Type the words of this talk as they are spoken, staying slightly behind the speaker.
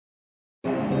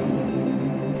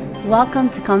Welcome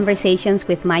to Conversations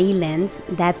with Mayi Lenz.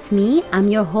 That's me. I'm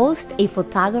your host, a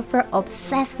photographer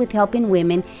obsessed with helping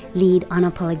women lead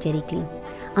unapologetically.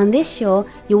 On this show,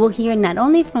 you will hear not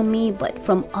only from me, but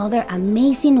from other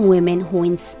amazing women who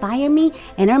inspire me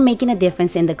and are making a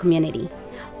difference in the community.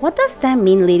 What does that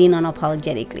mean, leading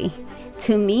unapologetically?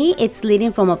 To me, it's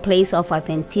leading from a place of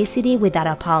authenticity without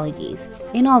apologies.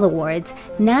 In other words,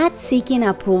 not seeking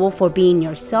approval for being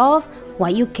yourself,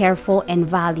 what you care for and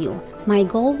value. My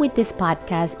goal with this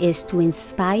podcast is to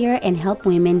inspire and help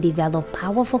women develop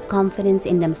powerful confidence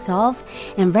in themselves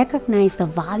and recognize the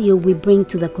value we bring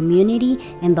to the community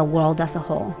and the world as a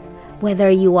whole.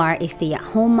 Whether you are a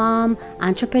stay-at-home mom,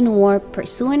 entrepreneur,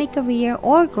 pursuing a career,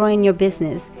 or growing your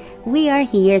business, we are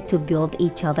here to build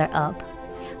each other up.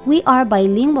 We are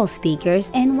bilingual speakers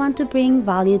and want to bring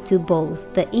value to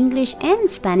both the English and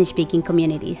Spanish-speaking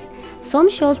communities.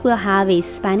 Some shows will have a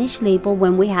Spanish label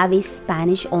when we have a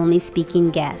Spanish-only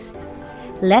speaking guest.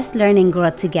 Let's learn and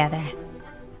grow together.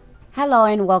 Hello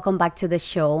and welcome back to the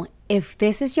show. If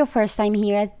this is your first time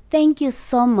here, thank you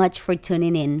so much for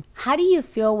tuning in. How do you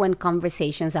feel when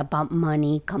conversations about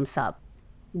money comes up?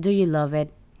 Do you love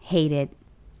it? Hate it?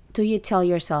 Do you tell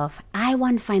yourself, I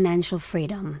want financial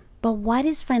freedom? But what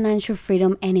is financial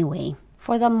freedom anyway?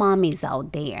 For the mommies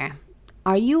out there,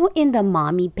 are you in the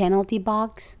mommy penalty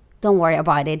box? Don't worry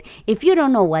about it. If you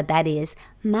don't know what that is,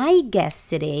 my guest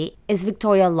today is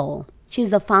Victoria Lowell. She's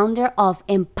the founder of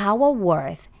Empower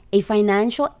Worth, a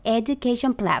financial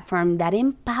education platform that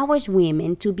empowers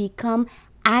women to become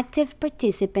active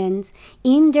participants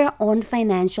in their own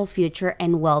financial future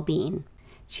and well-being.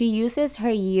 She uses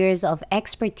her years of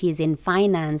expertise in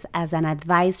finance as an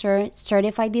advisor,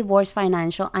 certified divorce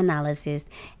financial analyst,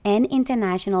 and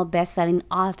international best-selling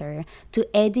author to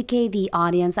educate the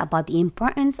audience about the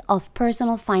importance of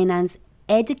personal finance,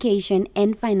 education,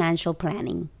 and financial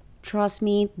planning. Trust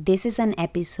me, this is an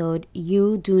episode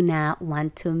you do not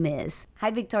want to miss. Hi,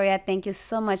 Victoria. Thank you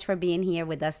so much for being here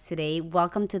with us today.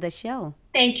 Welcome to the show.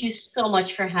 Thank you so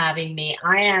much for having me.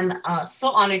 I am so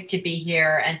honored to be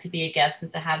here and to be a guest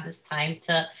and to have this time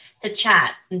to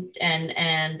chat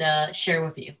and share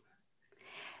with you.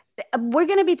 We're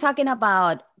going to be talking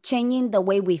about changing the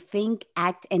way we think,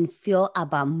 act, and feel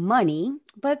about money.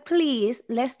 But please,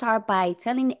 let's start by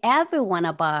telling everyone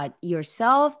about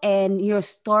yourself and your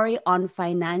story on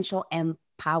financial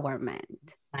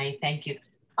empowerment. I thank you.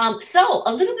 So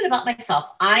a little bit about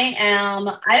myself.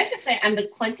 I have to say, I'm the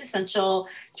quintessential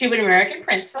Cuban American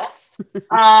princess.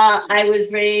 I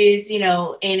was raised, in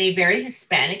a very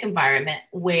Hispanic environment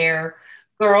where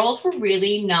girls were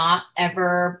really not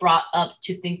ever brought up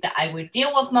to think that I would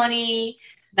deal with money,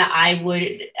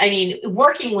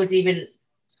 working was even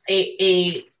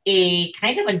a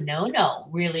kind of a no-no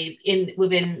really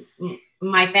within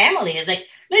my family. It's like,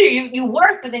 no, you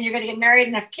work, but then you're going to get married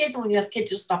and have kids. And when you have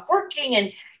kids, you'll stop working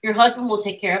and your husband will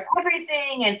take care of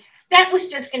everything. And that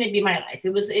was just going to be my life.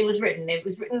 It was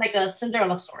written like a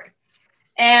Cinderella story.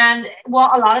 And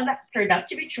well, a lot of that turned out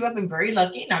to be true. I've been very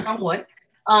lucky, knock on wood.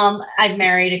 I've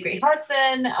married a great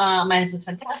husband. My husband's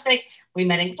fantastic. We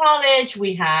met in college.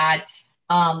 We had,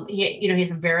 he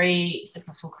has a very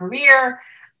successful career.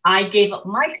 I gave up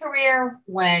my career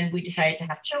when we decided to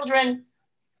have children.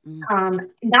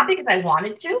 Not because I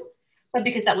wanted to, but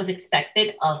because that was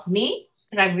expected of me.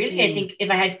 And I think if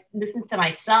I had listened to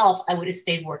myself, I would have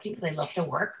stayed working because I love to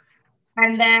work.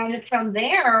 And then from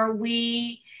there,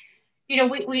 we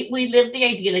lived the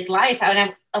idyllic life.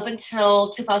 Up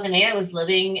until 2008, I was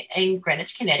living in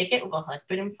Greenwich, Connecticut with a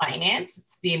husband in finance.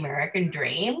 It's the American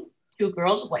dream. Two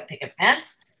girls with white picket pants.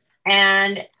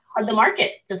 And the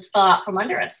market just fell out from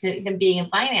under us, him being in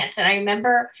finance. And I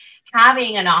remember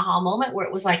having an aha moment where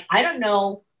it was like, I don't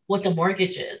know what the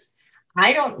mortgage is.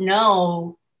 I don't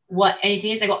know what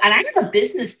anything is. I go, and I have a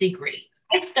business degree.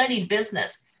 I studied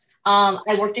business.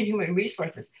 I worked in human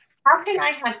resources. How can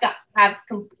I have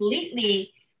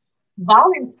completely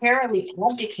voluntarily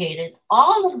abdicated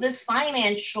all of this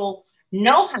financial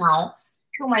know-how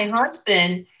to my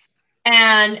husband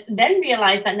and then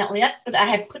realize that not only that, but I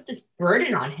had put this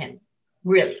burden on him,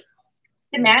 really,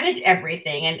 to manage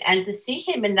everything and to see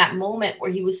him in that moment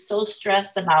where he was so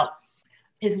stressed about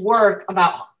his work,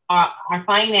 about our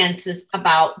finances,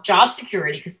 about job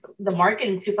security, because the market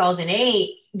in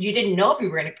 2008, you didn't know if you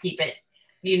were going to keep it,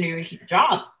 you were going to keep a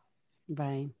job.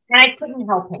 Right. And I couldn't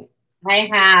help him. I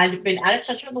had been out of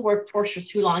touch with the workforce for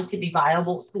too long to be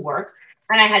viable to work.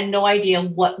 And I had no idea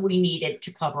what we needed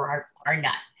to cover our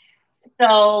nut.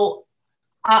 So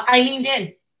I leaned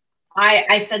in.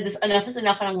 I said this enough is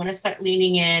enough and I'm going to start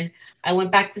leaning in. I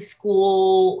went back to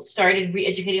school, started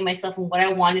re-educating myself on what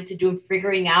I wanted to do and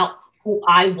figuring out who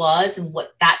I was and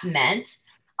what that meant.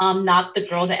 Not the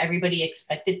girl that everybody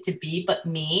expected to be, but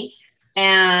me.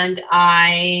 And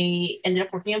I ended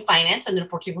up working in finance, ended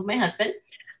up working with my husband.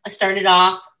 I started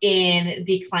off in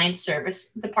the client service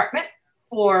department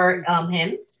for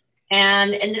him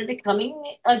and ended up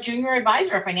becoming a junior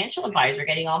advisor, a financial advisor,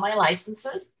 getting all my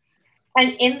licenses.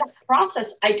 And in the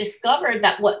process, I discovered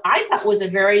that what I thought was a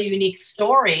very unique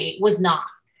story was not.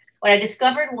 What I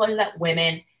discovered was that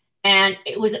women, and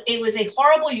it was a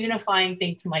horrible unifying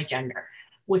thing to my gender,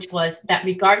 which was that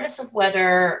regardless of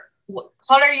whether what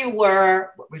color you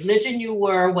were, what religion you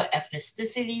were, what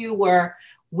ethnicity you were,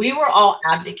 we were all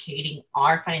abdicating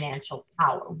our financial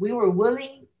power. We were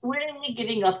willingly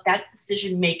giving up that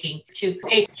decision making to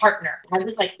a partner. I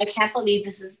was like, I can't believe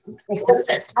I've done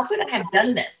this. How could I have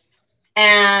done this?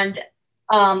 And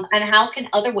and how can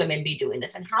other women be doing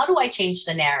this? And how do I change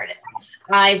the narrative?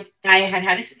 I had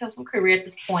had a successful career at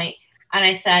this point, and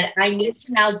I said I need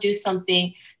to now do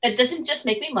something that doesn't just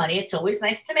make me money. It's always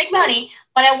nice to make money,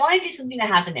 but I want to do something that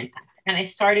has an impact. And I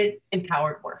started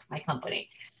Empowered Worth, my company,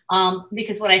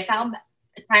 because what I found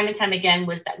time and time again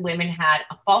was that women had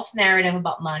a false narrative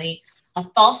about money, a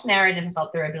false narrative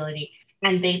about their ability,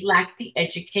 and they lacked the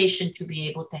education to be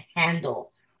able to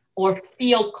handle or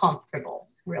feel comfortable,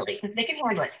 really, because they can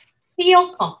handle it,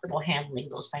 feel comfortable handling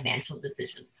those financial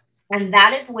decisions. And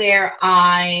that is where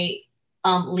I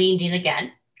leaned in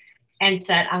again and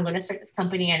said, I'm going to start this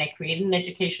company. And I created an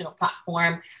educational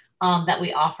platform that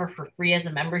we offer for free as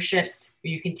a membership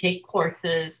where you can take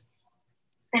courses.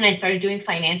 And I started doing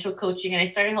financial coaching, and I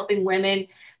started helping women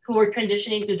who were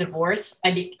transitioning to divorce.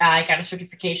 I got a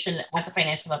certification as a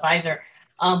financial advisor.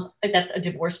 That's a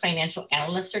divorce financial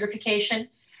analyst certification.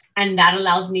 And that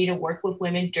allows me to work with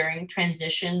women during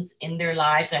transitions in their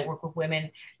lives. I work with women,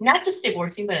 not just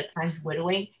divorcing, but at times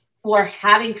widowing, who are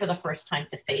having for the first time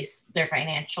to face their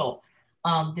financial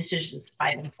decisions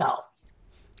by themselves.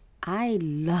 I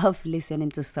love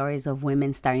listening to stories of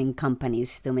women starting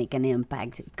companies to make an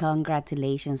impact.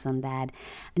 Congratulations on that.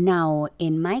 Now,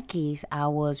 in my case, I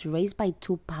was raised by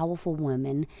two powerful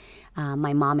women,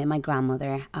 my mom and my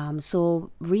grandmother.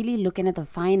 So, really looking at the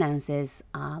finances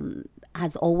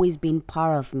has always been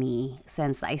part of me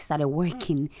since I started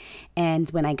working. And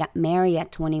when I got married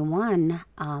at 21,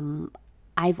 I'm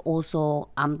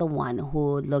the one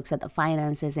who looks at the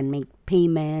finances and make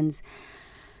payments.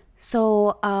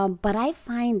 So, but I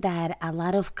find that a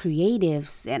lot of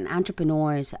creatives and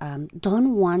entrepreneurs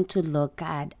don't want to look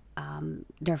at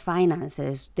their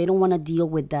finances. They don't want to deal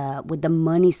with the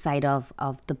money side of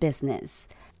the business.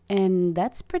 And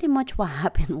that's pretty much what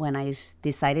happened when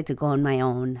decided to go on my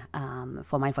own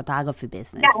for my photography Yeah,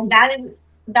 business. and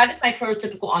that is my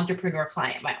prototypical entrepreneur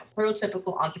client. My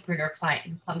prototypical entrepreneur client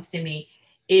who comes to me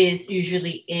is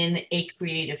usually in a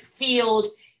creative field.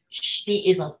 She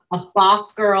is a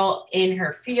boss girl in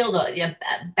her field, a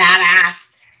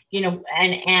badass,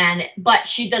 and but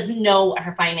she doesn't know what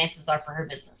her finances are for her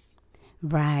business.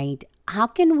 Right. How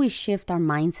can we shift our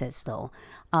mindsets though?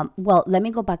 Well, let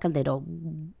me go back a little.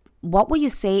 What would you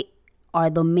say are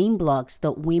the main blocks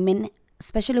that women,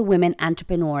 especially women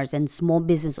entrepreneurs and small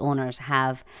business owners,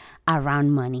 have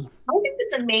around money? I think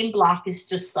that the main block is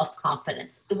just self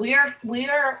confidence. We are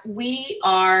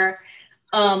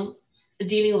um,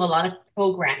 dealing with a lot of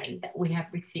programming that we have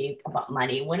received about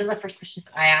money. One of the first questions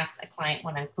I ask a client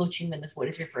when I'm coaching them is, "What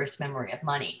is your first memory of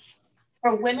money?"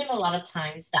 For women, a lot of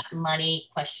times that money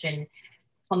question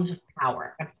comes with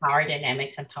power and power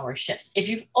dynamics and power shifts. If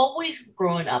you've always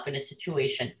grown up in a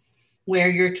situation where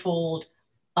you're told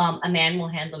a man will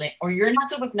handle it, or you're not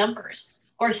good with numbers,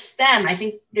 or STEM, I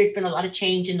think there's been a lot of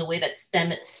change in the way that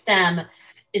STEM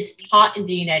is taught in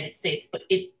the United States, but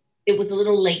it was a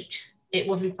little late. It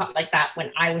wasn't taught like that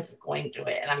when I was going through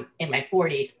it, and I'm in my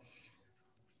 40s.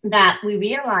 That we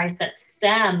realized that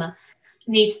STEM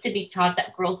needs to be taught,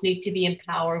 that girls need to be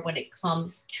empowered when it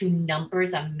comes to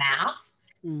numbers and math.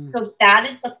 Mm. So that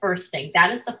is the first thing.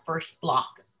 That is the first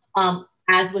block.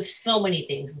 As with so many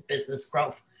things with business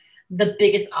growth, the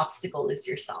biggest obstacle is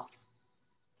yourself.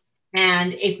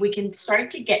 And if we can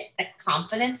start to get that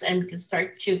confidence and we can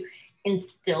start to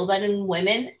instill that in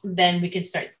women, then we can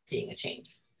start seeing a change.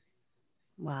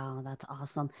 Wow, that's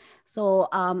awesome. So,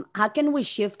 how can we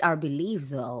shift our beliefs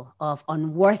though of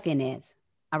unworthiness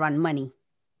around money?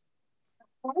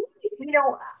 You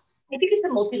know, I think it's a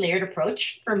multi-layered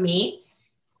approach for me,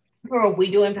 for what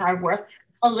we do in Power Worth.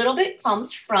 A little bit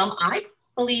comes from, I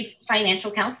believe,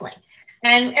 financial counseling.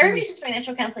 And Mm. everybody says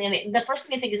financial counseling, and the first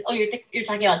thing I think is, oh, you're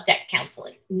talking about debt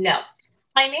counseling. No,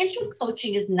 financial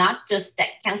coaching is not just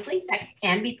debt counseling. That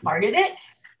can be part of it.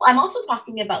 I'm also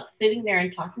talking about sitting there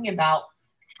and talking about,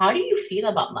 how do you feel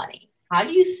about money? How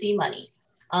do you see money?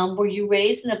 Were you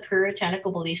raised in a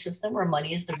puritanical belief system where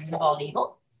money is the root of all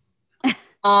evil?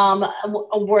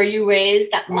 Were you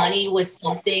raised that money was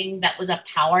something that was a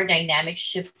power dynamic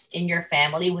shift in your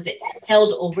family? Was it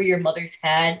held over your mother's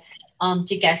head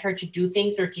to get her to do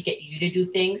things or to get you to do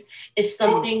things? Is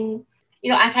something,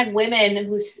 I've had women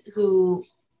who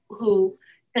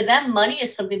to them money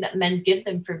is something that men give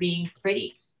them for being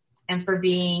pretty and for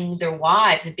being their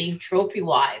wives and being trophy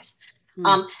wives.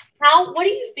 Mm. What do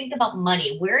you think about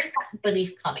money? Where is that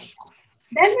belief coming from?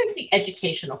 Then there's the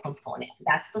educational component.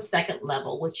 That's the second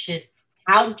level, which is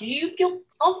how do you feel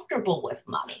comfortable with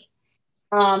money?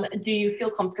 Do you feel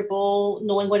comfortable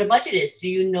knowing what a budget is? Do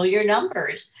you know your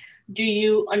numbers? Do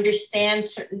you understand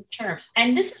certain terms?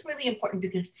 And this is really important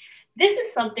because this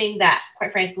is something that,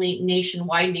 quite frankly,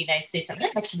 nationwide in the United States, and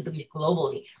actually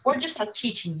globally, we're just not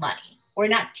teaching money. We're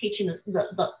not teaching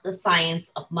the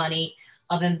science of money,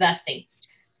 of investing.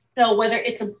 So whether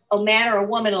it's a man or a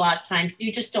woman, a lot of times you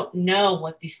just don't know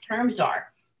what these terms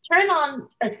are. Turn on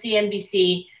a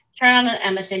CNBC, turn on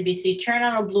an MSNBC, turn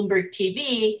on a Bloomberg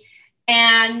TV,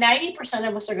 and 90%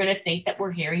 of us are going to think that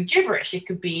we're hearing gibberish. It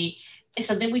could be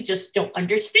something we just don't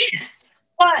understand.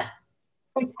 But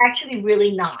it's actually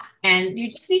really not. And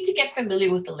you just need to get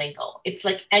familiar with the lingo. It's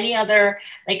like any other,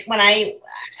 like when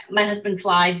my husband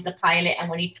flies the pilot, and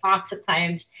when he talks at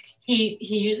times, he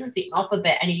uses the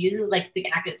alphabet and he uses like the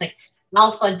acronyms like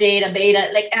alpha, data, beta.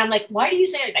 Like, and I'm like, why do you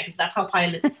say it like that? Because that's how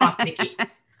pilots talk, Nikki.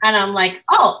 And I'm like,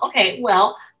 oh, okay,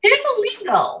 well, there's a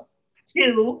lingo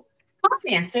to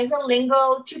finance. There's a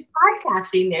lingo to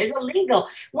podcasting. There's a lingo.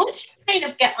 Once you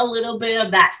kind of get a little bit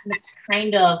of that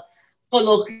kind of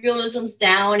colloquialisms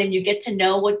down and you get to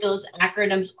know what those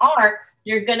acronyms are,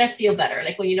 you're going to feel better.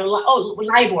 Like when you know, oh,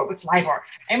 LIBOR, what's LIBOR?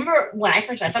 I remember when I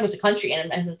thought it was a country,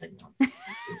 and I was like, no.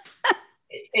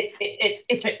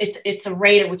 It's a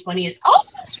rate at which money is. Oh,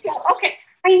 okay.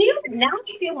 I knew it. Now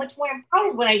I feel much more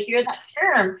empowered when I hear that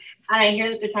term and I hear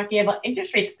that they're talking about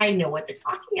interest rates. I know what they're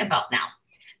talking about now.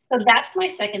 So that's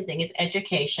my second thing is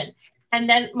education. And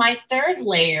then my third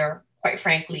layer, quite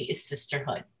frankly, is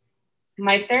sisterhood.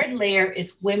 My third layer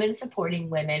is women supporting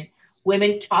women,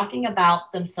 women talking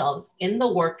about themselves in the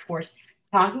workforce,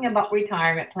 talking about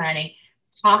retirement planning,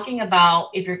 talking about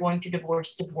if you're going to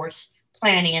divorce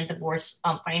planning and divorce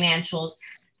financials,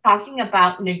 talking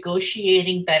about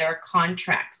negotiating better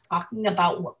contracts, talking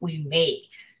about what we make,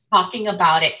 talking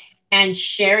about it and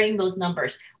sharing those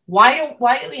numbers. Why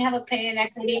do we have a pay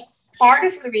inequity? Part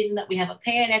of the reason that we have a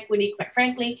pay inequity, quite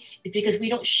frankly, is because we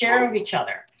don't share with each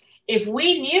other. If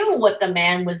we knew what the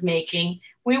man was making,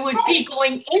 we would be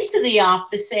going into the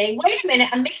office saying, wait a minute,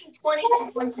 I'm making 20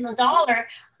 cents on the dollar.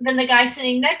 Then the guy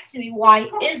sitting next to me, why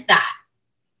is that?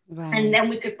 Right. And then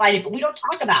we could fight it, but we don't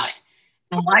talk about it.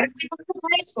 And why do people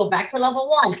complain? Go back to level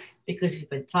one, because you've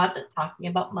been taught that talking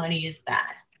about money is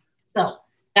bad. So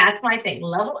that's my thing.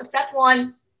 Step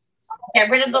one, get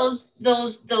rid of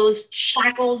those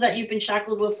shackles that you've been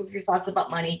shackled with your thoughts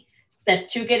about money. Step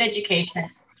two, get education.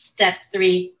 Step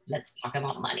three, let's talk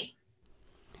about money.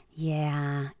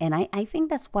 Yeah, and I think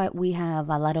that's why we have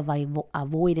a lot of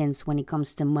avoidance when it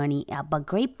comes to money. But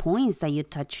great points that you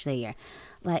touched there.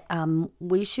 Like,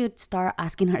 we should start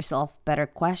asking ourselves better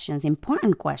questions,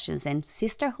 important questions. And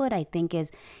sisterhood, I think,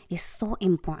 is so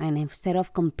important. Instead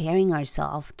of comparing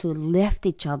ourselves, to lift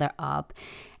each other up.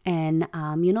 And,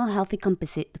 healthy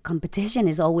competition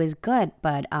is always good.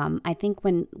 But I think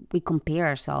when we compare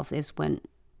ourselves is when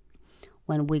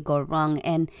we go wrong.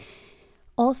 And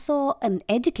also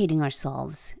educating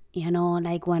ourselves,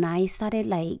 like when I started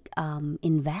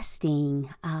investing,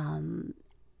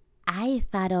 I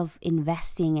thought of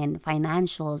investing in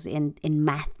financials in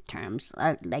math terms.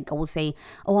 Like I will say,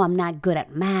 oh, I'm not good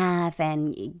at math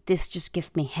and this just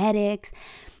gives me headaches.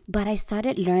 But I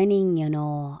started learning,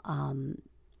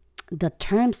 the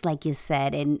terms like you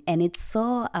said, and it's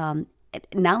so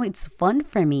now it's fun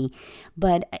for me.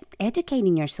 But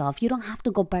educating yourself, you don't have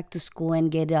to go back to school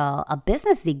and get a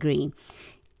business degree.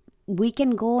 We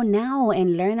can go now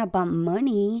and learn about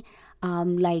money,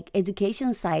 like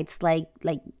education sites like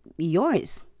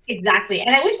yours. Exactly.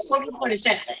 And I wish more people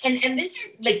understand. And these are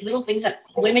like little things that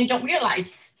women don't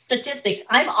realize. Statistics.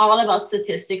 I'm all about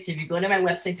statistics. If you go to my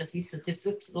website, you'll see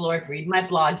Statistics Galore. Read my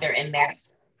blog. They're in there.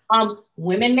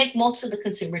 Women make most of the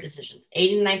consumer decisions,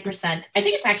 89%. I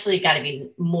think it's actually got to be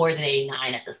more than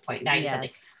 89 at this point, 90 something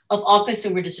of all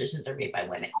consumer decisions are made by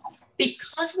women.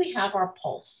 Because we have our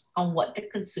pulse on what the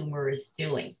consumer is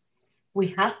doing, we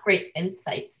have great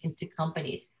insights into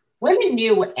companies. Women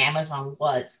knew what Amazon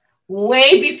was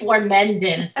way before men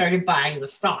did and started buying the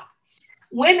stock.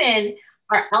 Women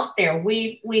are out there.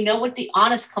 We know what the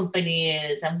Honest Company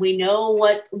is, and we know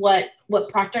what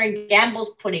Procter and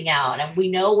Gamble's putting out, and we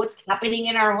know what's happening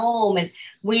in our home, and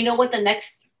we know what the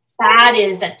next fad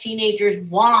is that teenagers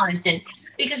want, and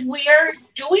because we are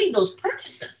doing those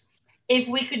purchases. If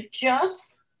we could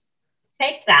just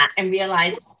take that and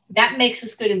realize that makes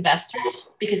us good investors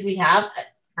because we have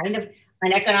a kind of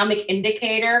an economic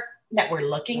indicator that we're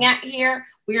looking at here.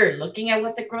 We are looking at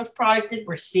what the growth product is.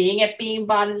 We're seeing it being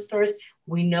bought in stores.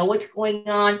 We know what's going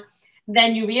on.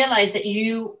 Then you realize that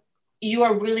you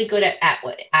are really good at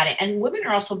it. And women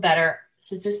are also better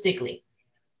statistically.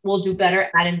 Will do better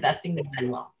at investing than men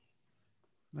will.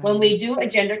 Right. When we do a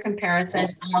gender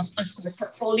comparison of a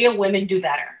portfolio, women do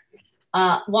better.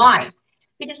 Why?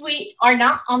 Because we are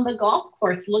not on the golf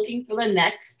course looking for the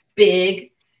next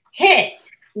big hit.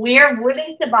 We are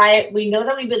willing to buy it. We know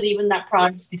that we believe in that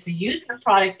product because we use the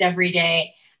product every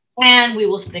day, and we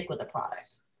will stick with the product.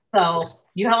 So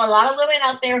you have a lot of women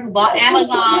out there who bought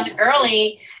Amazon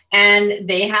early, and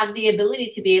they have the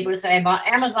ability to be able to say, I bought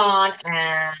Amazon,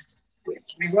 and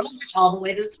we rolled it all the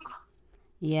way to the top.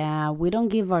 Yeah, we don't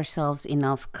give ourselves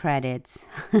enough credits.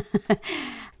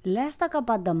 Let's talk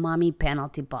about the mommy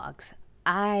penalty box.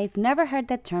 I've never heard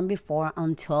that term before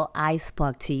until I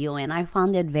spoke to you, and I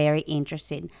found it very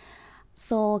interesting.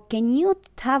 So, can you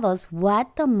tell us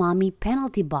what the mommy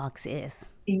penalty box is?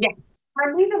 Yes.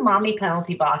 For me, the mommy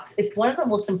penalty box is one of the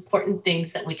most important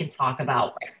things that we can talk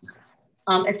about,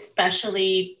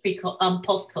 especially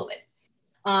post COVID.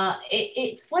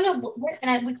 It's one of,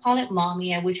 and we call it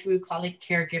mommy. I wish we would call it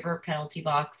caregiver penalty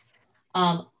box.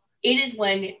 It is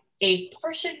when a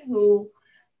person who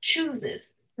chooses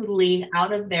to lean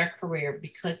out of their career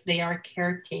because they are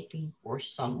caretaking for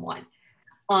someone.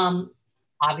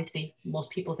 Obviously, most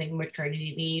people think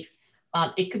maternity leave.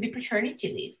 It could be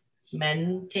paternity leave.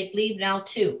 Men take leave now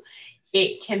too.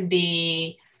 It can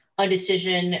be a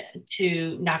decision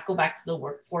to not go back to the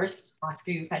workforce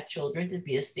after you've had children to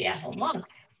be a stay-at-home mom.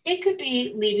 It could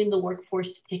be leaving the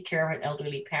workforce to take care of an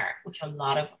elderly parent, which a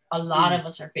lot of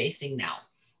us are facing now.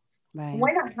 Right.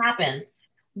 When that happens,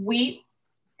 we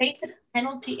face a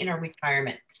penalty in our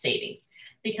retirement savings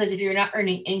because if you're not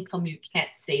earning income, you can't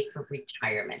save for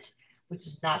retirement, which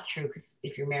is not true because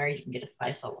if you're married, you can get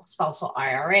a spousal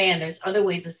IRA and there's other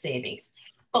ways of savings.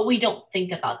 But we don't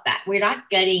think about that. We're not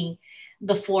getting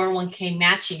the 401k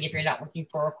matching if you're not working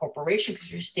for a corporation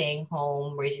because you're staying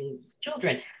home raising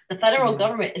children. The federal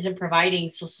government isn't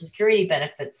providing Social Security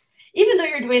benefits. Even though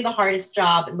you're doing the hardest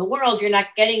job in the world, you're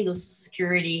not getting those Social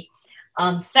Security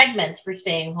segments for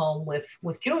staying home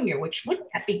with Junior, which wouldn't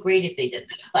that be great if they did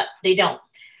that, but they don't.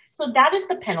 So that is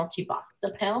the penalty box. The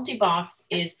penalty box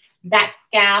is that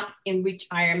gap in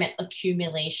retirement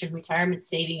accumulation, retirement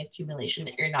saving accumulation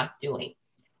that you're not doing.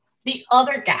 The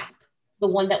other gap, the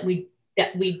one that we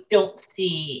don't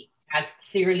see as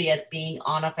clearly as being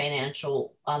on a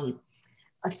financial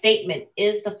a statement,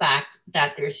 is the fact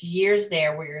that there's years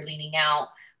there where you're leaning out,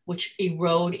 which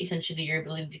erode essentially your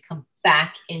ability to come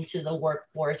back into the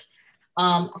workforce.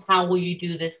 How will you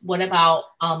do this? What about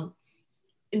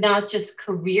not just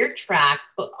career track,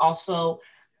 but also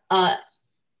kind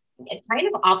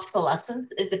of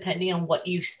obsolescence, depending on what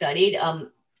you studied.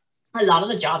 A lot of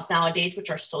the jobs nowadays, which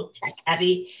are so tech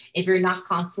heavy, if you're not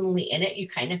constantly in it, you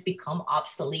kind of become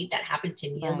obsolete. That happened to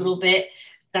me a little bit.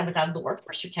 I was out of the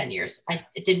workforce for 10 years. I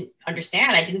didn't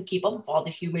understand. I didn't keep up with all the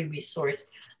human resource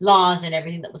laws and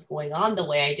everything that was going on the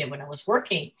way I did when I was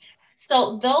working.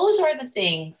 So those are the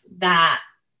things that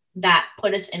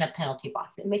put us in a penalty box.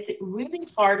 It makes it really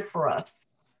hard for us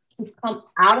to come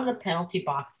out of the penalty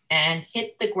box and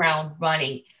hit the ground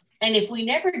running. And if we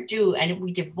never do, and if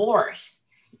we divorce,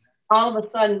 all of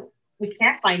a sudden we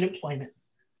can't find employment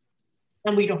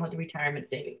and we don't have the retirement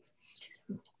savings.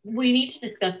 We need to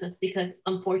discuss this because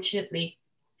unfortunately,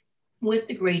 with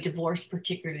the great divorce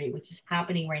particularly, which is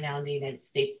happening right now in the United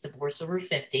States, divorce over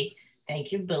 50.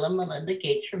 Thank you, Bill and Melinda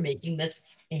Gates, for making this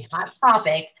a hot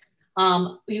topic.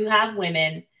 You have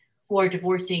women who are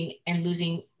divorcing and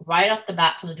losing right off the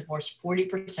bat from the divorce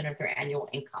 40% of their annual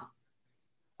income.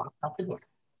 Off the door.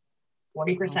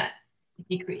 40%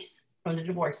 decrease from the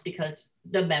divorce because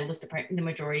the man was the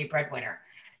majority breadwinner.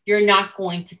 You're not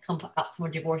going to come up from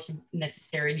a divorce and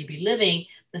necessarily be living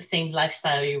the same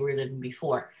lifestyle you were living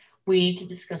before. We need to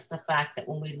discuss the fact that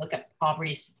when we look at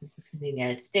poverty statistics in the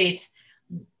United States,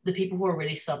 the people who are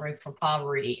really suffering from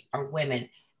poverty are women,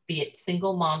 be it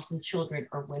single moms and children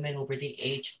or women over the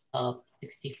age of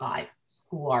 65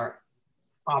 who are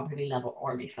poverty level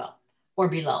or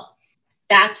below.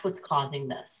 That's what's causing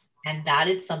this. And that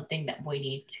is something that we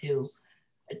need to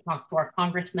talk to our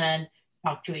congressmen,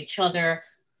 talk to each other,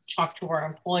 talk to our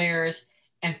employers,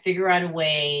 and figure out a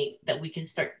way that we can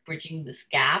start bridging this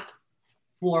gap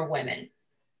for women,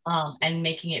 and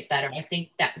making it better. I think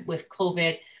that with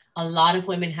COVID, a lot of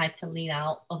women had to lean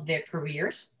out of their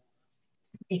careers,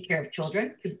 take care of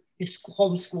children, to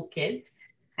homeschool kids.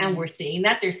 And we're seeing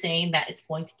that. They're saying that it's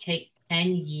going to take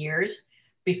 10 years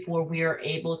before we are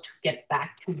able to get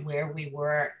back to where we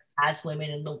were as women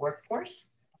in the workforce.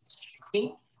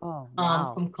 Oh,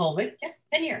 wow. From COVID, yeah,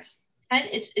 10 years. And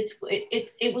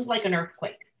it was like an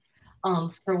earthquake,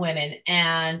 for women.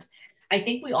 And I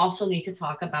think we also need to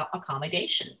talk about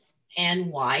accommodations and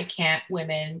why can't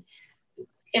women,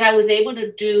 and I was able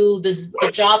to do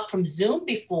the job from Zoom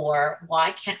before.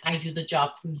 Why can't I do the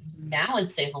job from Zoom now and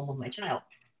stay home with my child?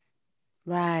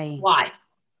 Right. Why?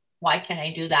 Why can't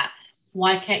I do that?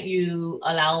 Why can't you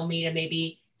allow me to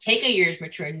maybe take a year's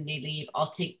maternity leave?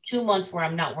 I'll take 2 months where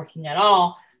I'm not working at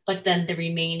all, but then the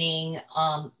remaining,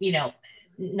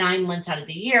 9 months out of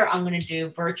the year, I'm going to do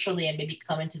virtually and maybe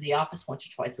come into the office once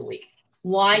or twice a week.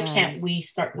 Why can't we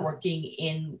start working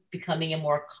in becoming a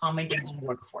more accommodating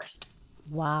workforce?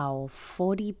 Wow,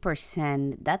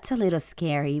 40%. That's a little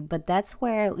scary, but that's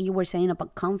where you were saying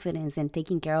about confidence and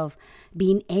taking care of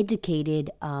being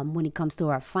educated when it comes to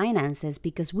our finances,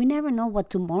 because we never know what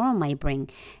tomorrow might bring.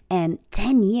 And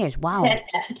 10 years, wow.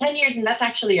 10 years, and that's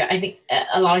actually, I think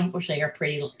a lot of people say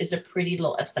is a pretty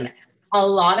low estimate. A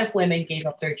lot of women gave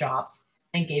up their jobs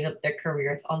and gave up their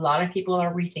careers. A lot of people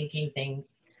are rethinking things.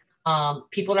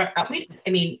 People are, I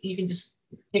mean, you can just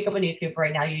pick up a newspaper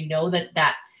right now. You know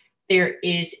that there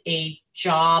is a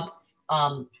job,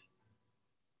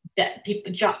 that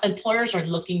employers are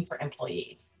looking for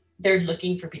employees. They're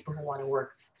looking for people who want to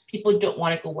work. People don't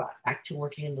want to go back to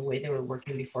working in the way they were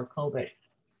working before COVID.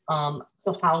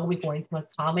 So how are we going to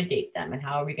accommodate them, and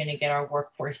how are we going to get our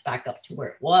workforce back up to where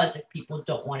it was if people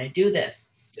don't want to do this?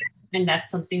 And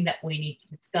that's something that we need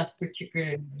to discuss,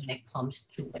 particularly when it comes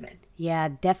to women. Yeah,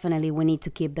 definitely. We need to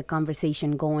keep the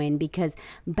conversation going because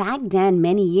back then,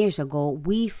 many years ago,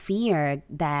 we feared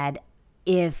that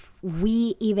if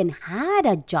we even had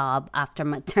a job after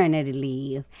maternity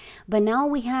leave, but now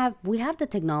we have the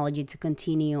technology to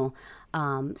continue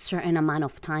certain amount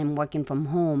of time working from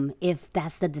home if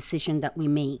that's the decision that we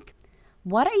make.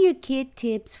 What are your key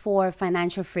tips for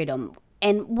financial freedom?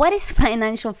 And what is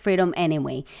financial freedom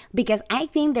anyway? Because I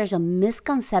think there's a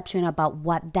misconception about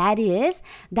what that is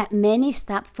that many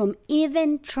stop from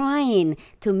even trying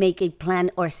to make a plan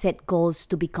or set goals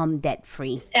to become debt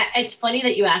free. It's funny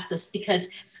that you asked this because,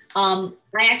 I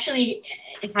actually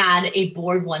had a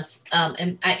board once,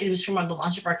 it was from the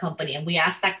launch of our company, and we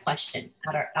asked that question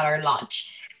at our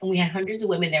launch, and we had hundreds of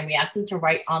women there. And we asked them to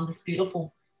write on this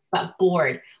beautiful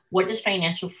board, what does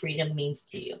financial freedom means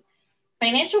to you?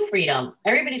 Financial freedom,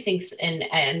 everybody thinks, and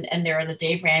there are the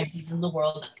Dave Ramseys in the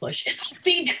world that push it's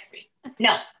being debt free.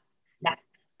 No, no.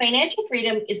 Financial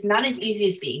freedom is not as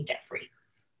easy as being debt free.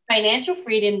 Financial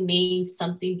freedom means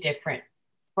something different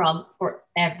for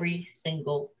every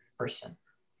single person.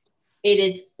 It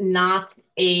is not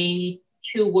a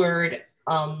two-word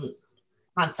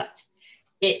concept.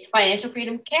 Financial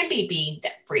freedom can be being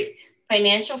debt free.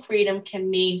 Financial freedom can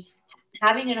mean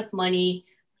having enough money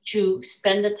to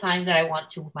spend the time that I want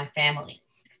to with my family.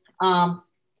 Um,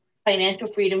 Financial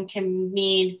freedom can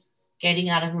mean getting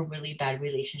out of a really bad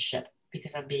relationship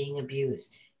because I'm being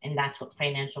abused. And that's what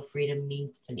financial freedom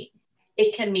means to me.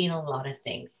 It can mean a lot of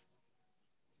things.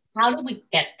 How do we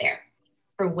get there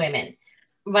for women?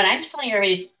 What I'm telling you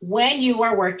is when you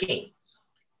are working,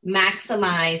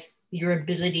 maximize your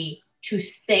ability to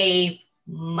save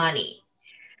money.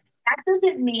 That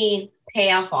doesn't mean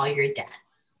pay off all your debt.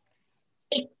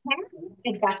 It can,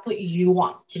 if that's what you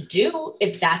want to do,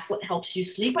 if that's what helps you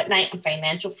sleep at night, and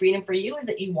financial freedom for you is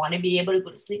that you want to be able to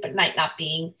go to sleep at night not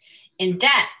being in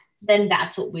debt, then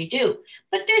that's what we do.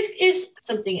 But there's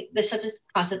such a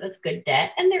concept as good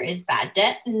debt and there is bad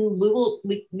debt. And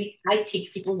I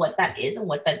teach people what that is and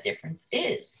what that difference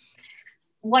is.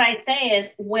 What I say is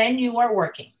when you are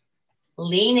working,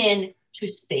 lean in to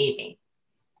saving.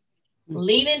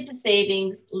 Lean into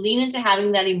savings, lean into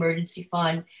having that emergency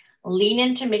fund, lean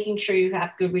into making sure you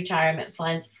have good retirement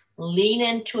funds, lean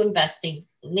into investing,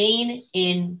 lean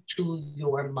into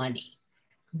your money.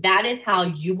 That is how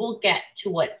you will get to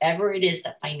whatever it is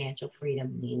that financial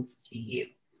freedom means to you.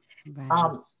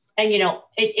 Right. And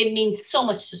it means so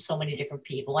much to so many different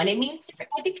people. And it means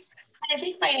different, I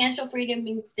think financial freedom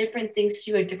means different things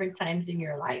to you at different times in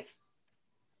your life.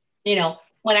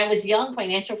 When I was young,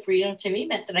 financial freedom to me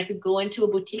meant that I could go into a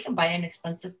boutique and buy an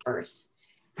expensive purse.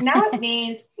 Now it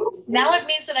means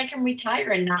that I can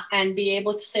retire and be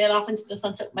able to sail off into the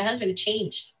sunset with my husband. It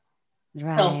changed. So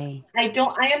Right.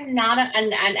 I am not,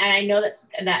 and I know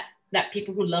that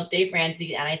people who love Dave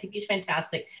Ramsey, and I think he's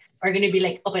fantastic, are going to be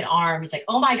like up in arms, like,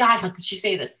 oh my God, how could she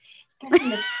say this? It doesn't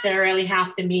necessarily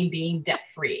have to mean being debt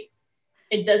free.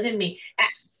 It doesn't mean,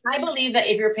 I believe that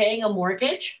if you're paying a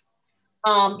mortgage,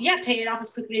 yeah, pay it off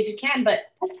as quickly as you can,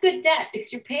 but that's good debt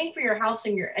because you're paying for your house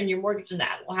and your mortgage and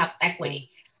that will have Right. equity.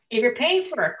 If you're paying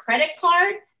for a credit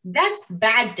card, that's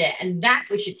bad debt and that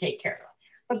we should take care of.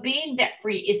 But being debt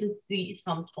free isn't the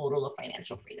sum total of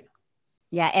financial freedom.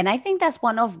 Yeah, and I think that's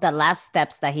one of the last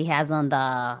steps that he has on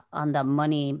the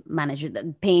money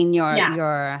management, paying Yeah,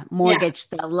 your yeah. mortgage,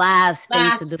 the last thing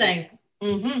to Last do. thing.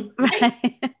 Right.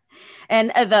 Right.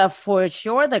 And the for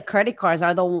sure the credit cards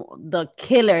are the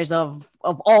killers of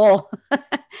all.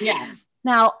 Yes.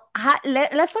 Now,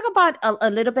 let's talk about a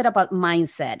little bit about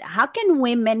mindset. How can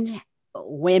women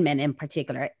in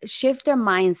particular, shift their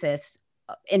mindsets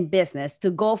in business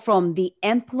to go from the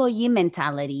employee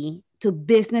mentality to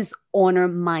business owner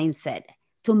mindset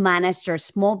to manage your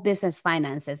small business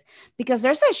finances? Because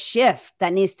there's a shift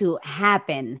that needs to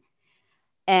happen,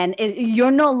 and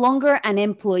you're no longer an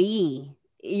employee.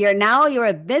 You're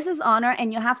a business owner,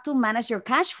 and you have to manage your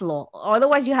cash flow.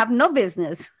 Otherwise, you have no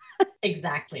business.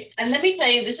 Exactly. And let me tell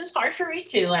you, this is hard for me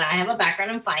too. And I have a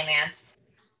background in finance.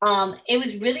 It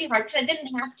was really hard because I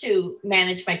didn't have to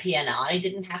manage my P&L. I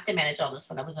didn't have to manage all this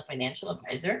when I was a financial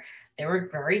advisor. There were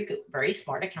very good, very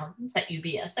smart accountants at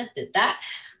UBS that did that.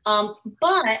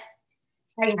 But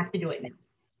I have to do it now.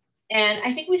 And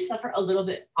I think we suffer a little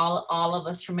bit, all of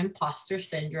us, from imposter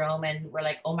syndrome. And we're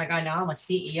like, oh my God, now I'm a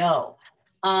CEO.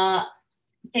 Uh,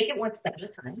 Take it one step at a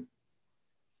time.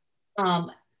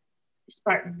 Um,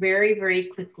 Start very, very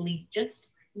quickly, just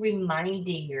reminding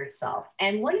yourself.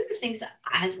 And one of the things that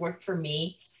has worked for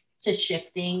me to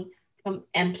shifting from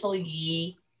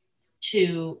employee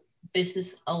to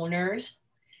business owners,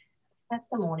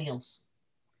 testimonials.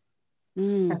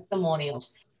 Mm.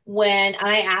 Testimonials. When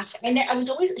I asked, and I was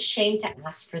always ashamed to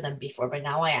ask for them before, but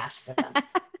now I ask for them.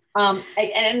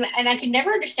 And I can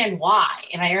never understand why.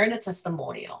 And I earned a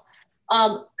testimonial.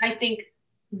 I think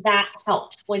that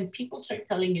helps when people start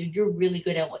telling you you're really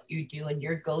good at what you do and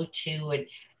your go-to,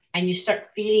 and you start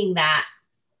feeling that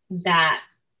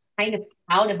kind of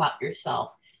proud about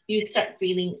yourself. You start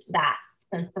feeling that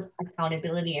sense of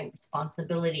accountability and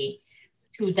responsibility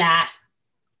to that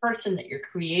person that you're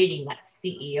creating, that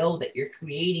CEO that you're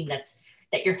creating,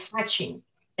 that you're hatching,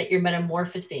 that you're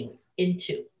metamorphosing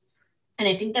into. And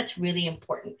I think that's really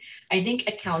important. I think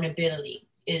accountability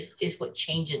is what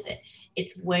changes it.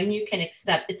 It's when you can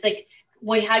accept. It's like,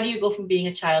 when how do you go from being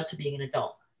a child to being an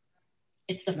adult?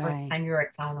 It's the first Right. time you're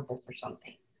accountable for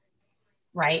something,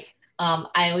 right?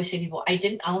 I always say to people, I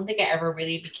don't think I ever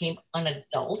really became an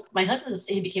adult. My husband,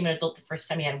 he became an adult the first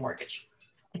time he had a mortgage.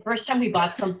 The first time we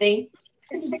bought something,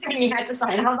 and he had to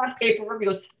sign all that paperwork. He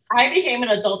goes, I became an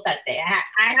adult that day.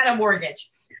 I had a mortgage.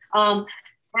 Um,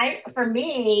 for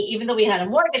me, even though we had a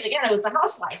mortgage, again, I was the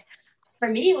housewife. For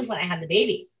me, it was when I had the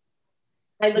baby.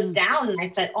 I looked Mm. down and I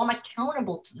said, oh, I'm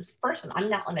accountable to this person. I'm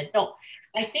not an adult.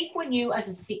 I think when you, as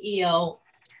a CEO,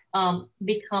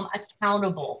 become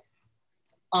accountable,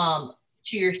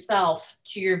 to yourself,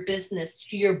 to your business,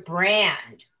 to your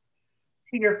brand,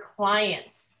 to your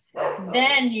clients,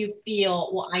 then you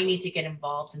feel, well, I need to get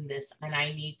involved in this and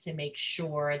I need to make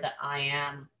sure that I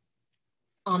am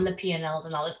on the P&Ls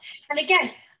and all this. And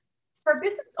again, for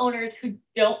business owners who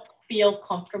don't feel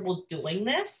comfortable doing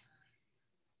this,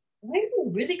 hire a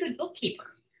really good bookkeeper.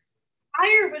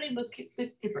 Hire a really good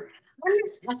bookkeeper. I'm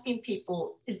not asking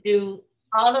people to do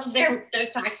all of their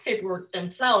tax paperwork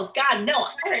themselves. God, no,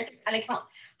 hire an accountant,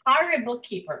 hire a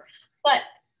bookkeeper. But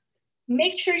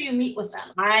make sure you meet with them.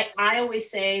 I always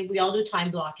say we all do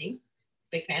time blocking,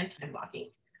 big fan of time blocking.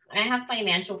 I have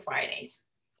financial Fridays.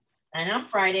 And on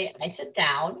Friday, I sit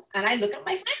down and I look at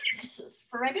my finances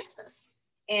for my business.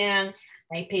 And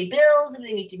I pay bills if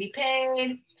they need to be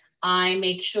paid. I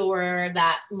make sure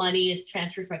that money is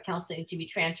transferred from accounts that need to be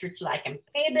transferred so that I can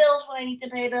pay bills when I need to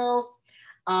pay bills.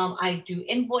 I do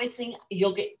invoicing.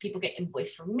 People get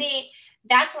invoiced from me.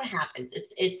 That's what happens.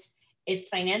 It's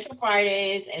financial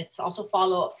Fridays, and it's also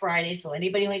follow up Fridays. So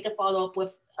anybody who needs to follow up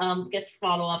with gets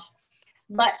follow ups.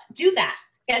 But do that.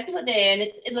 Schedule a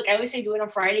day, and look. I always say do it on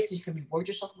Friday because you can reward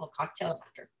yourself with a cocktail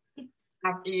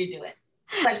after you do it.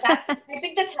 But I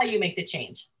think that's how you make the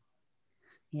change.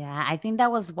 Yeah, I think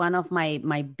that was one of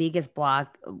my biggest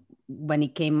block when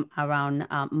it came around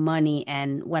money,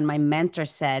 and when my mentor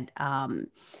said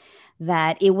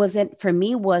that it wasn't for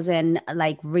me, wasn't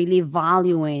like really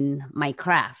valuing my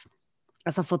craft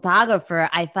as a photographer.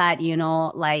 I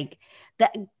thought, like the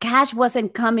cash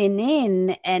wasn't coming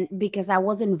in, and because I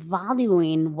wasn't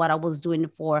valuing what I was doing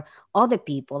for other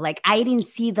people. Like I didn't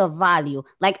see the value.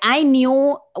 Like I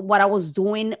knew what I was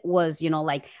doing was,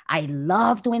 like I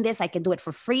love doing this, I can do it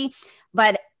for free,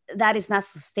 but that is not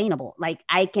sustainable. Like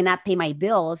I cannot pay my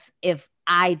bills if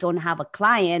I don't have a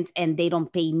client and they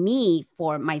don't pay me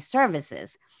for my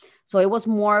services. So it was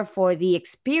more for the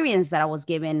experience that I was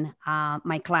giving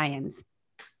my clients.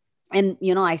 And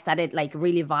I started like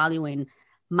really valuing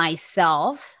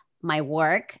myself, my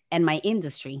work, and my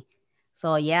industry.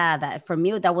 So yeah, that for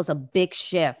me that was a big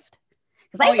shift,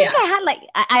 because I Oh think yeah. I had like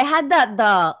I had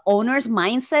the owner's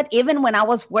mindset even when I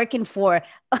was working for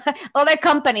other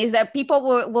companies, that people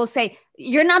will say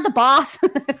you're not the boss.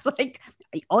 It's like,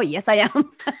 oh yes I am.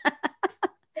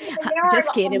 And there are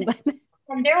Just kidding. But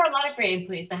and there are a lot of great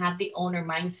employees that have the owner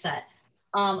mindset.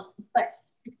 But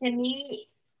to me,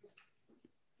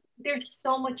 there's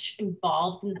so much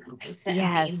involved in the mindset and being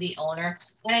yes. the owner.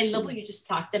 And I love what you just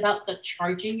talked about. The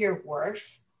charging your worth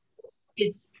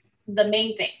is the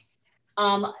main thing.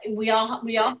 We all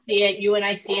see it. You and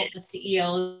I see it as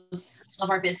CEOs of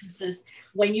our businesses.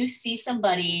 When you see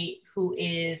somebody who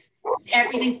is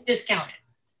everything's discounted,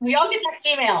 we all get that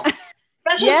email,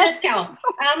 special discount, Yes.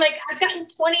 and I'm like, I've gotten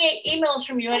 28 emails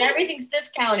from you, and everything's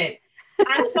discounted.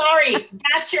 I'm sorry,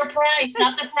 that's your price,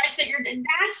 not the price that you're.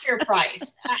 That's your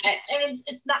price, and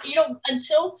it's not. You don't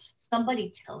until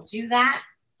somebody tells you that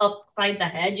upside the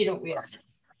head. You don't realize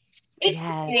it's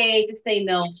Yes. okay to say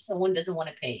no if someone doesn't want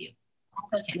to pay you.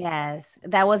 It's okay. Yes,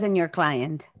 that wasn't your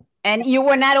client. And you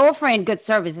were not offering good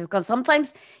services, because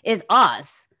sometimes it's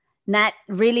us not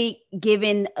really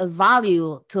giving a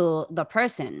value to the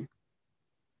person.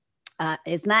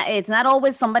 It's not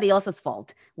always somebody else's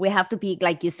fault. We have to be,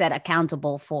 like you said,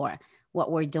 accountable for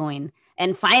what we're doing.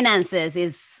 And finances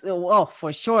is, oh,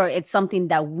 for sure, it's something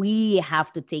that we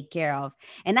have to take care of.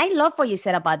 And I love what you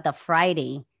said about the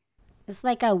Friday. It's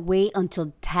like I wait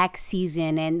until tax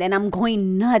season and then I'm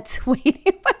going nuts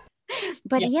waiting.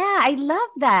 But Yeah. yeah, I love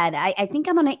that. I think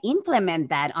I'm going to implement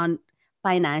that on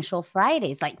Financial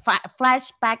Fridays, like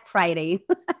Flashback Friday.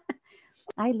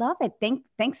 I love it.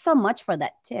 Thanks so much for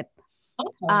that tip.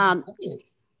 Oh, Um,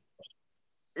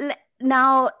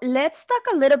 Now let's talk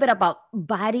a little bit about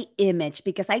body image,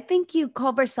 because I think you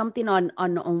cover something on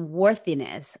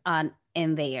worthiness on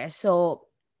in there. So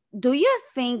do you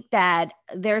think that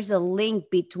there's a link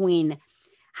between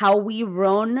how we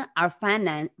run our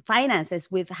finances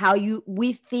with how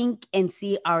we think and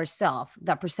see ourselves,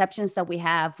 the perceptions that we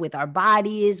have with our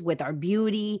bodies, with our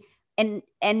beauty? And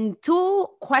two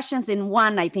questions in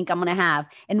one I think I'm going to have.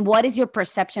 And what is your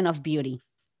perception of beauty?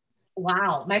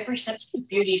 wow. My perception of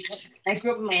beauty. I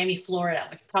grew up in Miami, Florida,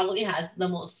 which probably has the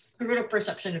most screwed up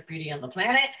perception of beauty on the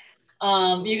planet.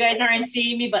 You guys aren't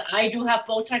seeing me, but I do have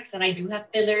Botox and I do have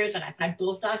fillers, and I've had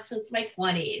Botox since my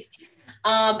 20s.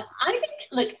 I think,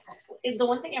 like, the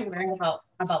one thing I've learned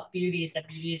about beauty is that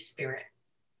beauty is spirit.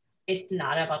 It's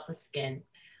not about the skin.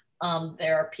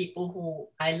 There are people who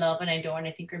I love and adore and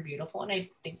I think are beautiful, and I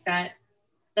think that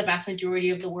the vast majority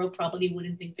of the world probably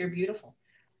wouldn't think they're beautiful.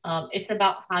 It's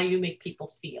about how you make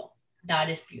people feel.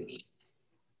 That is beauty.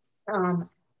 Um,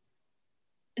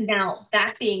 Now,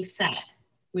 that being said,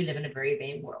 we live in a very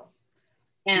vain world,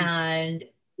 and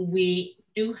we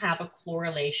do have a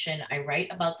correlation. I write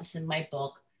about this in my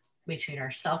book, between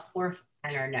our self worth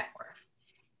and our net worth.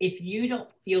 If you don't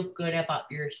feel good about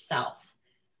yourself,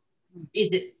 is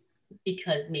it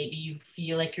because maybe you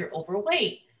feel like you're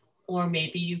overweight, or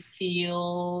maybe you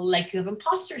feel like you have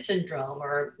imposter syndrome,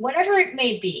 or whatever it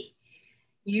may be?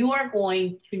 You are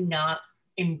going to not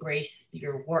embrace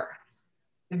your worth.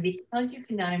 And because you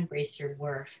cannot embrace your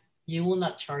worth, you will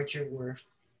not charge your worth.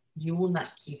 You will not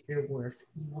keep your worth.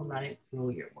 You will not grow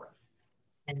your worth.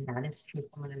 And that is true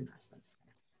from an investment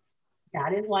standpoint.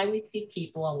 That is why we see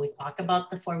people, and we talk about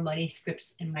the four money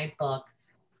scripts in my book.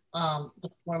 The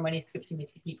four money scripts, we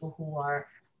see people who are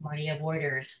money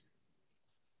avoiders,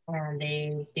 and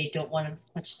they don't want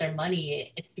to touch their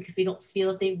money. It's because they don't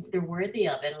feel that they're worthy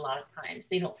of it. A lot of times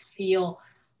they don't feel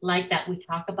like that. We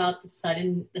talk about the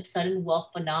sudden wealth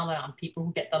phenomenon, people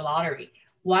who get the lottery.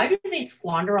 Why do they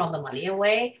squander all the money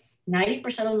away?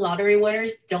 90% of lottery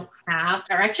winners don't have,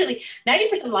 or actually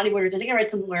 90% of lottery winners, I think I read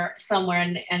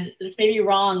somewhere, and this may be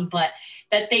wrong, but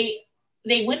that they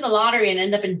win the lottery and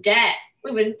end up in debt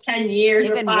within 10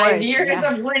 years or Even five worse, years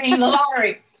yeah. of winning the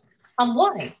lottery.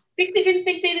 Why? Because they didn't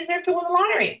think they deserved to win the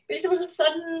lottery. Because it was a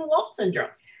sudden wealth syndrome.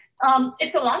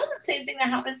 It's a lot of the same thing that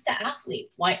happens to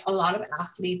athletes. Why a lot of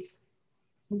athletes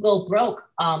go broke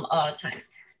a lot of times.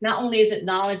 Not only is it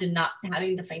knowledge and not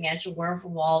having the financial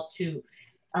wherewithal to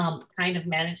kind of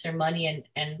manage their money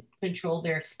and control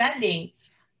their spending,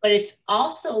 but it's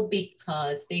also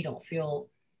because they don't feel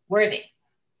worthy.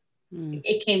 Mm,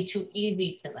 It came too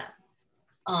easy to them,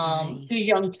 right. too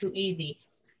young, too easy.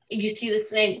 You see the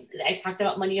same. I talked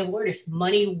about money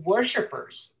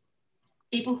worshipers,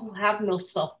 people who have no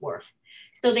self worth.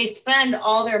 So they spend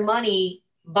all their money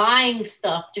buying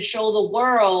stuff to show the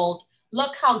world,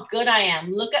 look how good I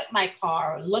am. Look at my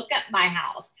car. Look at my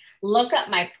house. Look at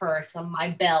my purse and my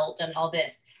belt and all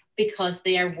this, because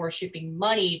they are worshiping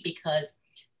money, because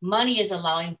money is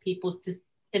allowing people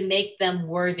to make them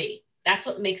worthy. That's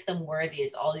what makes them worthy,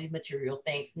 is all these material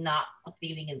things, not a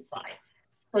feeling inside.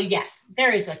 So yes,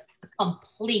 there is a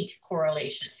complete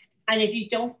correlation. And if you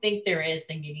don't think there is,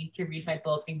 then you need to read my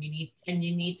book, and you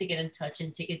need to get in touch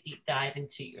and take a deep dive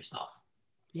into yourself.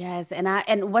 Yes, and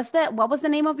what was the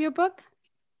name of your book?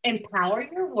 Empower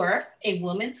Your Worth: A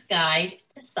Woman's Guide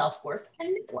to Self-Worth and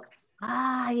Net Worth.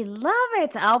 I love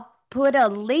it. I'll put a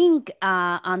link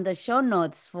on the show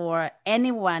notes for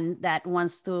anyone that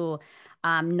wants to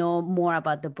know more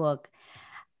about the book.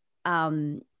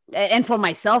 Um, and for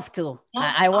myself too. Oh,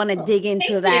 I want to awesome. dig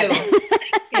into Thank that. you.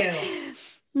 Thank you.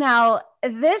 Now,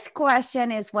 this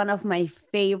question is one of my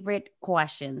favorite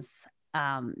questions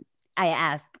I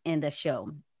ask in the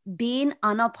show. Being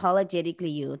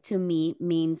unapologetically you to me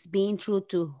means being true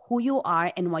to who you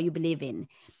are and what you believe in.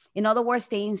 In other words,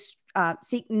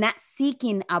 not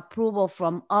seeking approval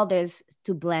from others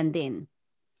to blend in,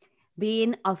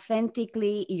 being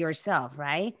authentically yourself,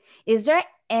 right? Is there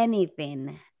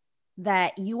anything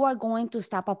that you are going to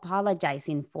stop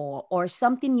apologizing for, or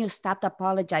something you stopped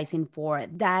apologizing for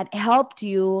that helped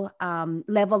you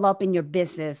level up in your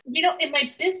business? In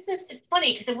my business, it's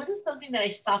funny because it wasn't something that I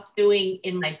stopped doing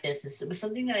in my business. It was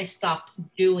something that I stopped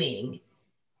doing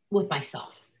with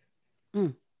myself.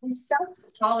 Mm, I stopped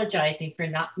apologizing for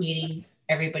not meeting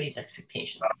everybody's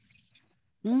expectations.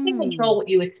 I can mm, control what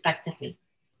you expect of me.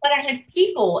 But I had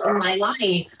people in my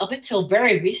life up until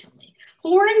very recently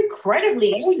who were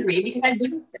incredibly angry because I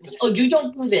wouldn't, oh, you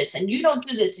don't do this and you don't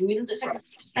do this and you don't do this. And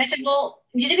I said, well,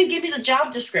 you didn't give me the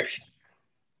job description.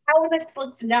 How was I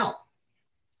supposed to know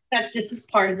that this is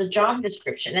part of the job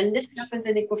description? And this happens,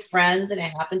 I think, with friends, and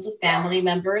it happens with family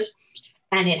members,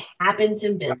 and it happens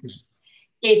in business.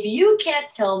 If you can't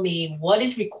tell me what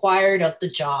is required of the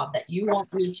job that you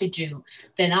want me to do,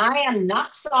 then I am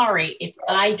not sorry if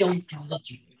I don't do the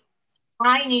job.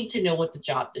 I need to know what the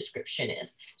job description is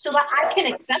so that I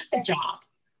can accept the job.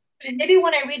 Because maybe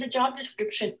when I read the job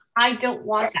description, I don't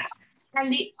want that.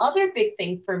 And the other big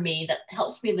thing for me that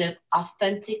helps me live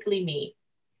authentically me,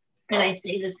 and I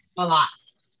say this a lot,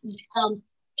 in the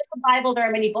Bible, there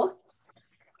are many books.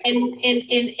 And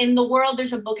in the world,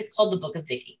 there's a book, it's called the Book of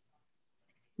Vicky.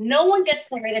 No one gets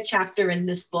to write a chapter in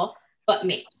this book but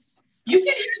me. You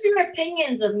can have your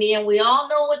opinions of me, and we all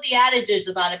know what the adage is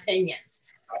about opinions.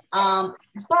 But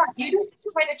you don't get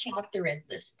to write a chapter in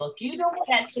this book. You don't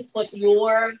get to put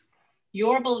your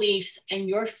beliefs and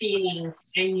your feelings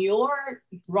and your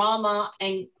drama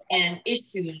and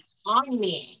issues on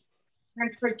me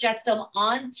and project them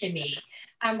onto me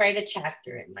and write a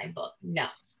chapter in my book. No,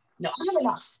 no, I have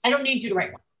enough. I don't need you to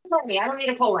write one. I don't need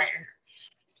a co-writer.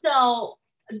 So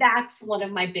that's one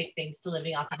of my big things to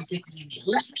living authentically.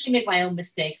 Let me make my own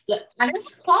mistakes. I don't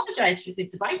apologize for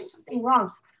things. If I do something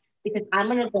wrong, because I'm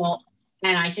an adult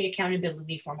and I take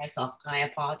accountability for myself, and I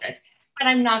apologize. But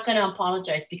I'm not going to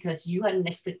apologize because you had an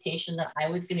expectation that I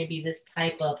was going to be this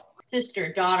type of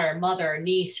sister, daughter, mother,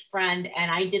 niece, friend,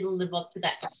 and I didn't live up to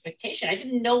that expectation. I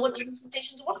didn't know what the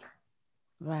expectations were.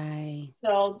 right.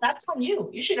 So that's on you.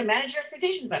 You should have managed your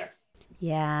expectations better.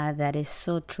 Yeah, that is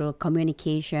so true.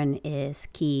 Communication is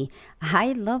key.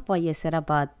 I love what you said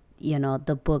about,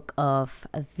 the book of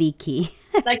Vicky.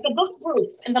 Like the book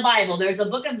Ruth in the Bible, there's a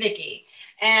book of Vicky,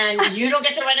 and you don't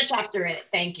get to write a chapter in it.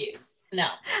 Thank you. No.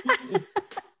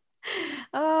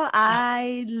 Oh, No.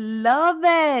 I love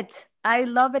it. I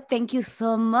love it. Thank you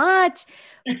so much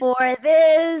for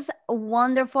this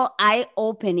wonderful eye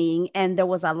opening. And there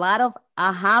was a lot of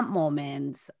aha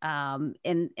moments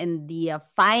in the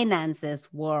finances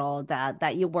world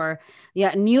that you were,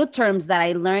 yeah, new terms that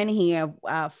I learned here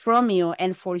from you.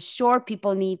 And for sure,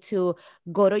 people need to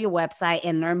go to your website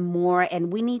and learn more.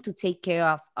 And we need to take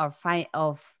care of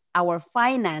our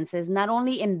finances, not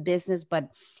only in business, but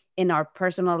in our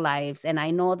personal lives. And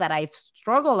I know that I've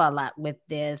struggled a lot with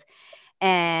this,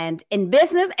 and in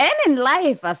business and in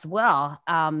life as well.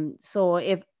 So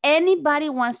if anybody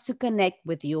wants to connect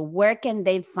with you, where can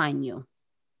they find you?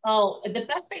 Oh, the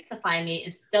best place to find me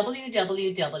is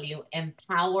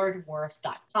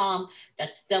www.empoweredworth.com.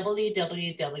 That's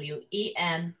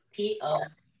www.empoweredworth.com.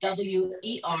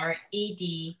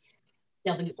 WEREDWORTH.com.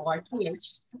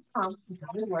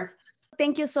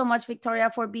 Thank you so much, Victoria,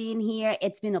 for being here.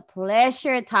 It's been a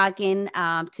pleasure talking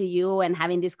to you and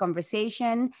having this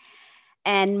conversation.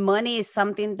 And money is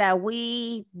something that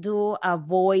we do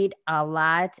avoid a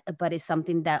lot, but it's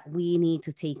something that we need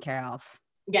to take care of.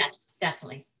 Yes,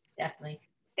 definitely. Definitely.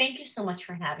 Thank you so much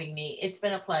for having me. It's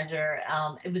been a pleasure.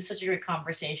 It was such a great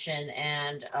conversation.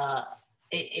 And I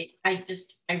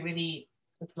really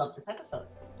just love this episode.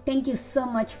 Thank you so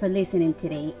much for listening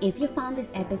today. If you found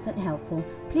this episode helpful,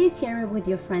 please share it with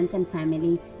your friends and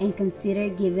family and consider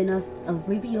giving us a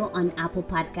review on Apple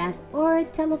Podcasts or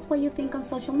tell us what you think on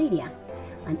social media.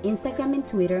 On Instagram and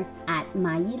Twitter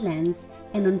 @MayiLens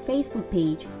and on Facebook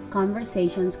page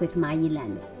Conversations with Mayi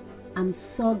Lens. I'm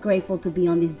so grateful to be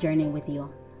on this journey with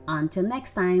you. Until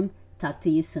next time, talk to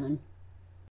you soon.